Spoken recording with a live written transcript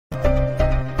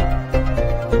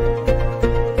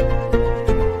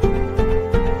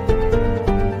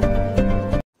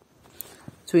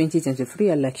2023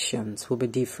 elections will be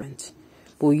different.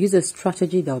 We'll use a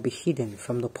strategy that will be hidden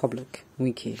from the public.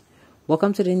 Wike.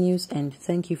 Welcome to the news and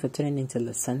thank you for tuning in to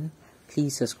listen.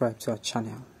 Please subscribe to our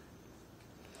channel.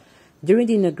 During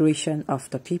the inauguration of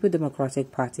the People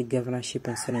Democratic Party governorship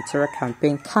and senatorial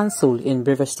campaign cancelled in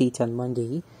Rivers State on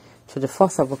Monday, to the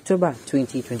 4th of October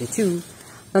 2022,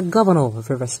 the governor of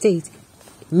Rivers State,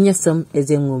 Nyesom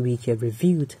Wike,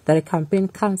 revealed that a campaign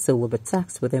council will be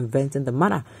tasked with inventing the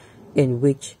manner in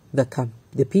which the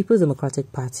People's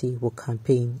Democratic Party will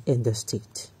campaign in the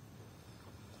state.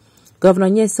 Governor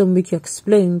Nyesom Wike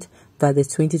explained that the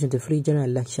 2023 general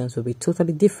elections will be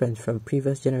totally different from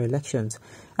previous general elections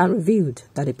and revealed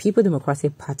that the People's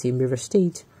Democratic Party in Rivers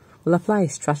State will apply a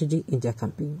strategy in their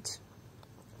campaigns,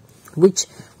 which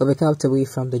will be kept away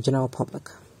from the general public.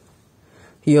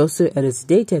 He also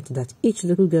elucidated that each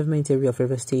local government area of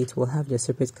Rivers State will have their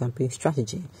separate campaign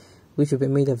strategy, which will be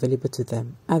made available to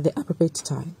them at the appropriate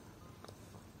time.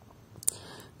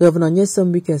 Governor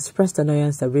Nyesom Wike expressed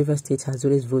annoyance that Rivers State has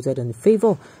always voted in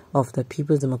favor of the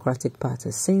People's Democratic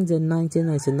Party since the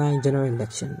 1999 general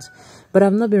elections, but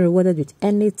have not been rewarded with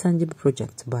any tangible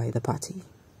project by the party.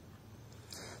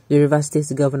 The Rivers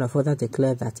State governor further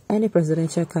declared that any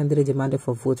presidential candidate demanding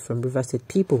for vote from Rivers State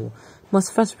people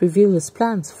must first reveal his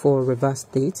plans for Rivers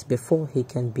State before he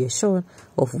can be assured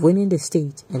of winning the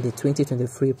state in the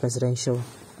 2023 presidential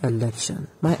election.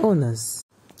 My owners,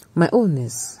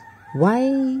 why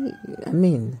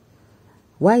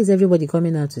is everybody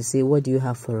coming out to say, what do you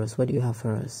have for us? What do you have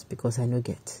for us? Because I no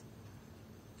get.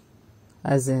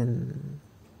 As in,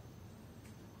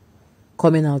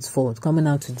 coming out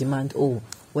to demand, oh,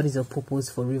 what is your purpose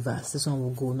for Rivers? This one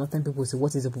will go. Northern people say,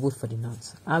 what is the purpose for the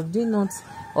North? I've been not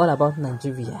all about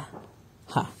Nigeria.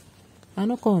 Ha! I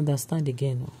don't understand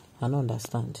again. I don't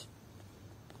understand.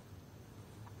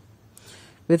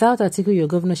 Without Atiku, your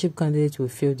governorship candidate will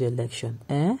fail the election.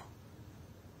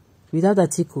 Without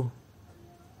Atiku,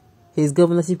 his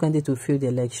governorship candidate will fail the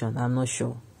election. I'm not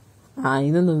sure.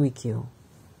 You don't know Wike.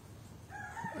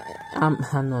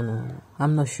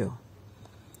 I'm not sure.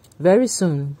 Very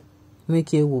soon,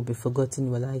 Wike will be forgotten.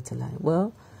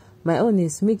 Well, my own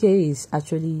is Wike is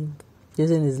actually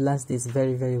using his last days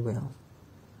very, very well.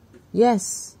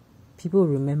 Yes, people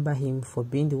remember him for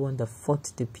being the one that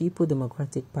fought the People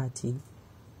Democratic Party,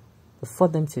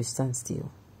 fought them to stand still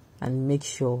and make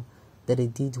sure that they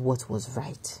did what was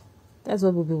right. That's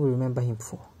what people remember him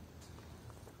for.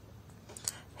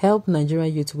 Help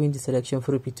Nigerian youth win this election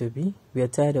for P2B. We are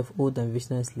tired of old and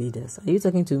visionary leaders. Are you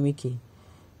talking to Wike?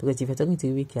 Because if you're talking to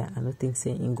Wike, I don't think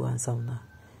saying Ingo and Sauna.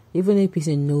 Even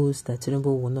APC knows that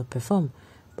Tinubu will not perform,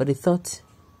 but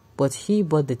he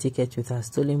bought the ticket with our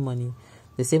stolen money.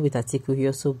 The same with Atiku, he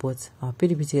also bought our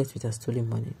PDP ticket with our stolen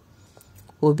money.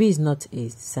 Obi is not a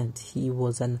saint. He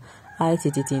was an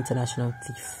ITTT international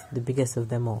thief, the biggest of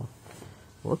them all.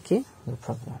 Okay, no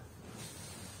problem.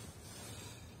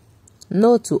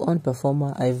 No to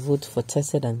on-performer, I vote for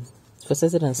tested and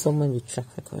someone with track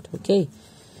record. Okay.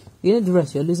 You know the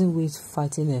rest, you're losing weight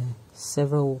fighting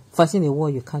a war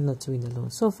you cannot win alone.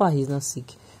 So far he's not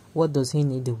sick. What does he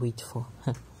need the weight for?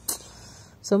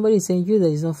 Somebody is saying, you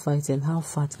that is not fighting, how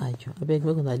fat are you? I beg,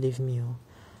 make una leave me. Oh.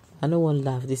 I don't want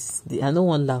laugh. I don't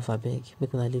want laugh, I beg.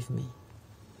 Make una leave me.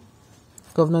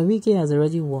 Governor Wike has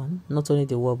already won, not only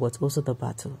the war, but also the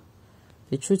battle.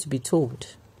 The truth be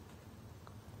told,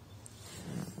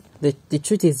 the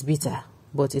truth is bitter,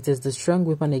 but it is the strong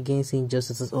weapon against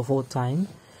injustices of all time.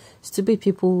 Stupid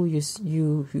people,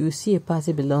 you see a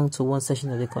party belong to one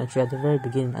section of the country at the very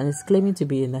beginning and it's claiming to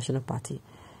be a national party.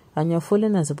 And you're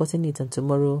following and supporting it, and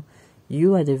tomorrow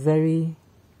you are the very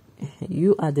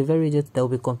idiot that will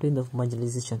be complaining of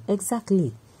marginalization.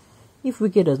 Exactly. If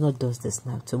Wike does not do this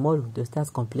now, tomorrow they'll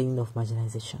start complaining of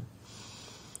marginalization.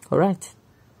 Alright.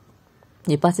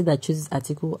 A party that chooses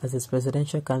Atiku as its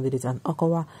presidential candidate and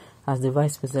Okawa as the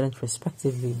vice president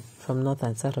respectively from north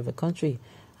and south of the country,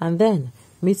 and then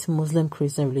meets Muslim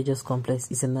Christian religious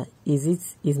complex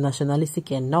is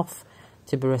nationalistic enough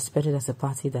to be respected as a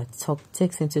party that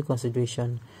takes into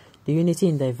consideration the unity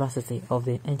and diversity of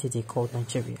the entity called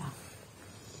Nigeria.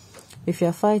 If you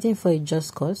are fighting for a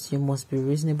just cause, you must be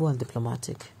reasonable and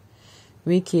diplomatic.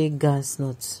 Wike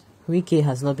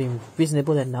has not been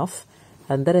reasonable enough,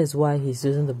 and that is why he's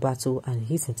losing the battle and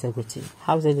his integrity.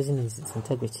 How is he losing his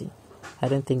integrity? I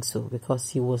don't think so, because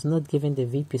he was not given the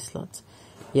VP slot.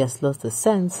 He has lost the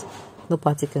sense. No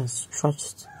party can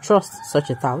trust such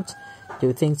a thought. They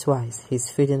will think twice. He's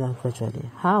fading out gradually.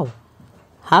 How?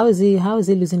 How is he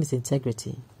losing his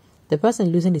integrity? The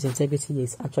person losing his integrity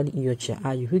is actually Iyochia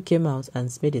Ayu, who came out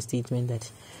and made a statement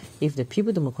that if the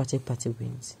People Democratic Party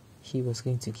wins, he was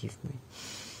going to give me.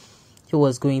 He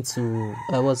was going to,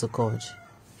 what's it called?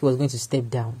 He was going to step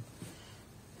down.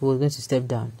 He was going to step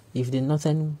down if the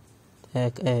northern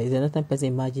person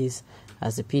emerges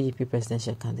as the PDP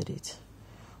presidential candidate.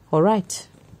 All right.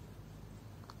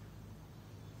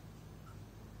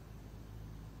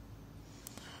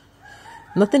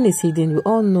 Nothing is hidden. We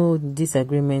all know the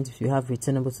disagreement if you have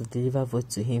returnable to deliver vote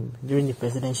to him during the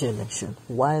presidential election.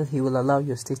 While he will allow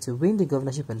your state to win the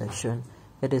governorship election,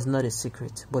 it is not a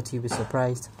secret, but you'll be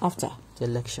surprised after the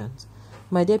elections.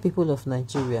 My dear people of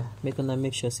Nigeria,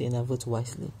 make sure say na vote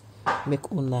wisely. Make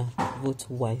una vote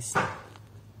wisely.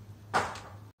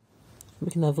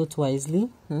 Make una vote wisely.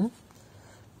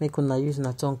 Make una use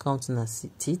na tongue, count na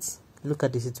teeth. Look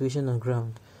at the situation on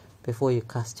ground before you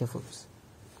cast your votes.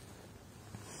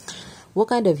 What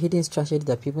kind of hidden strategy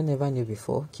that people never knew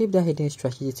before? Keep that hidden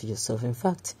strategy to yourself. In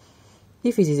fact,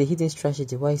 if it is a hidden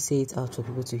strategy, why say it out for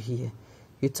people to hear?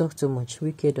 You talk too much.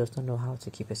 Wike does not know how to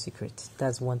keep a secret.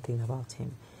 That's one thing about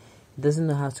him. He doesn't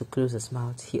know how to close his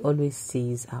mouth. He always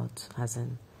says out, as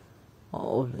in,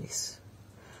 always.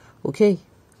 Okay.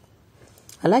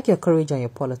 I like your courage and your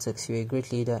politics. You're a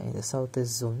great leader in the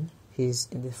southeast zone. He's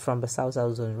from the south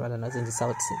zone, rather not in the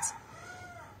south seat.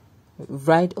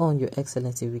 Right on, Your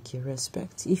Excellency Wike.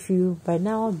 Respect. If you by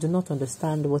now do not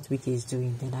understand what Wike is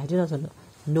doing, then I do not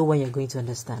know when you're going to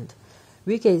understand.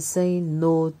 Wike is saying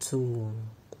no to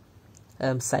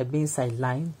being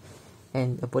sidelined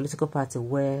and a political party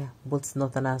where both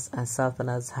Northerners and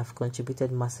Southerners have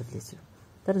contributed massively to.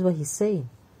 That is what he's saying.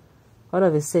 All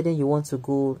of a sudden, you want to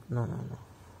go, no.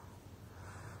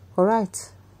 All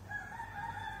right.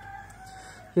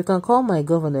 You can call my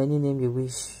governor any name you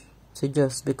wish. So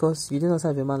just because you do not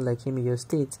have a man like him in your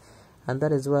state, and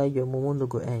that is why your momo no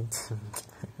go end.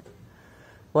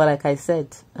 Well, like I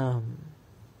said,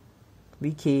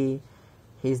 Wike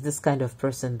is this kind of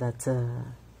person that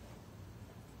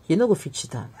you no go fit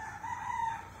cheat him.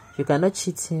 You cannot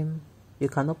cheat him. You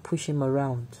cannot push him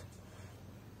around.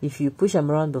 If you push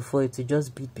him around before, it will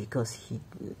just be because he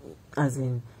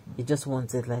just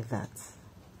wants it like that.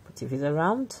 But if he's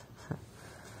around,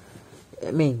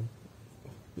 I mean,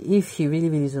 if he really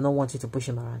does not want you to push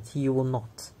him around, he will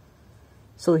not.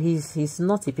 So he's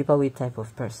not a paperweight type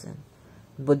of person.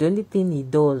 But the only thing he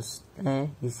does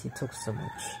is he talks so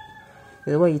much.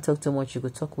 The way you talk too much, you go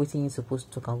talk waiting you're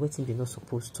supposed to talk and waiting you're not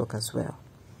supposed to talk as well.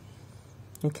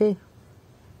 Okay?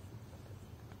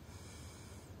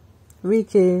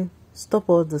 Wike, stop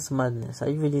all this madness. Are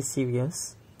you really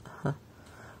serious?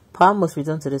 Power must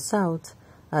return to the south.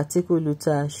 Article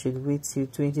Luther should wait till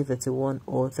 2031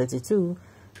 or 32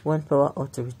 when power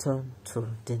ought to return to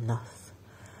the north.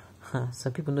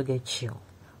 Some people don't get chill.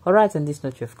 Alright, on this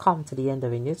note, we have come to the end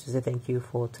of the news. To say thank you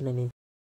for tuning in